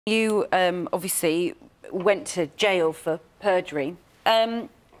You obviously went to jail for perjury.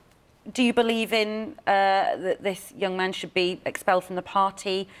 Do you believe in that this young man should be expelled from the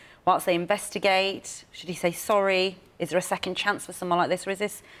party whilst they investigate? Should he say sorry? Is there a second chance for someone like this, or is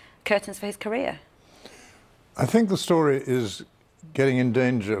this curtains for his career? I think the story is getting in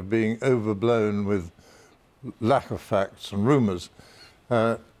danger of being overblown with lack of facts and rumours.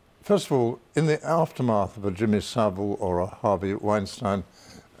 First of all, in the aftermath of a Jimmy Savile or a Harvey Weinstein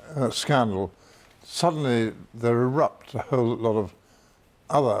scandal, suddenly there erupt a whole lot of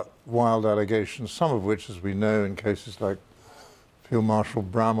other wild allegations, some of which, as we know, in cases like Field Marshal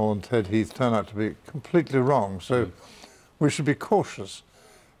Bramall and Ted Heath, turn out to be completely wrong. So we should be cautious.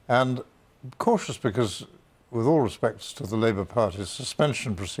 And cautious because, with all respects to the Labour Party's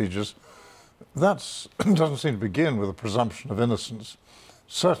suspension procedures, that doesn't seem to begin with a presumption of innocence.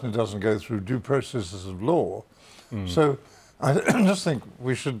 Certainly doesn't go through due processes of law. So I just think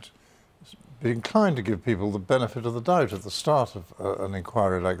we should be inclined to give people the benefit of the doubt at the start of an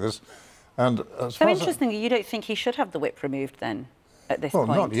inquiry like this. And as so interestingly, you don't think he should have the whip removed then, at this point?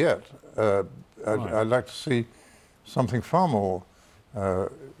 Well, not yet. I'd like to see something far more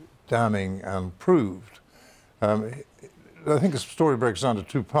damning and proved. I think the story breaks down to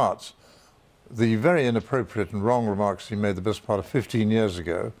two parts. The very inappropriate and wrong remarks he made the best part of 15 years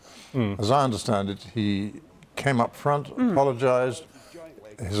ago. As I understand it, he came up front, apologised.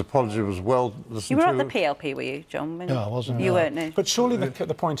 His apology was well listened to. You were at the PLP, were you, John? No, I wasn't. You weren't, no. But surely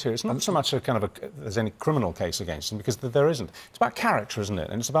the point here is not so much a kind of there's any criminal case against him, because there isn't. It's about character, isn't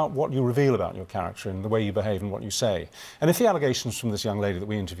it? And it's about what you reveal about your character and the way you behave and what you say. And if the allegations from this young lady that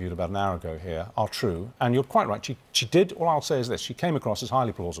we interviewed about an hour ago here are true, and you're quite right, she did, all I'll say is this, she came across as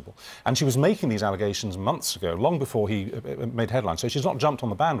highly plausible. And she was making these allegations months ago, long before he made headlines. So she's not jumped on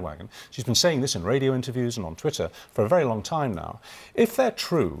the bandwagon. She's been saying this in radio interviews and on Twitter for a very long time now. If they're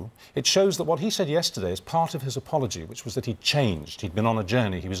true, it shows that what he said yesterday is part of his apology, which was that he'd changed, he'd been on a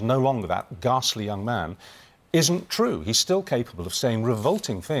journey, he was no longer that ghastly young man, isn't true. He's still capable of saying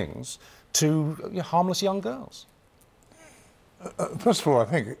revolting things to harmless young girls. First of all, I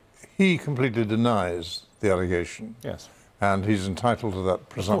think he completely denies the allegation. Yes. And he's entitled to that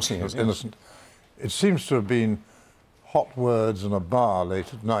presumption of innocence. It seems to have been hot words in a bar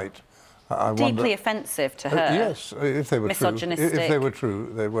late at night. Deeply offensive to her. Yes, if they were misogynistic. True. If they were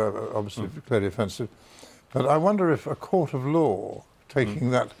true, they were obviously clearly offensive. But I wonder if a court of law,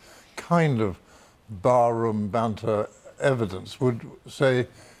 taking that kind of barroom banter evidence, would say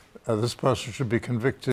this person should be convicted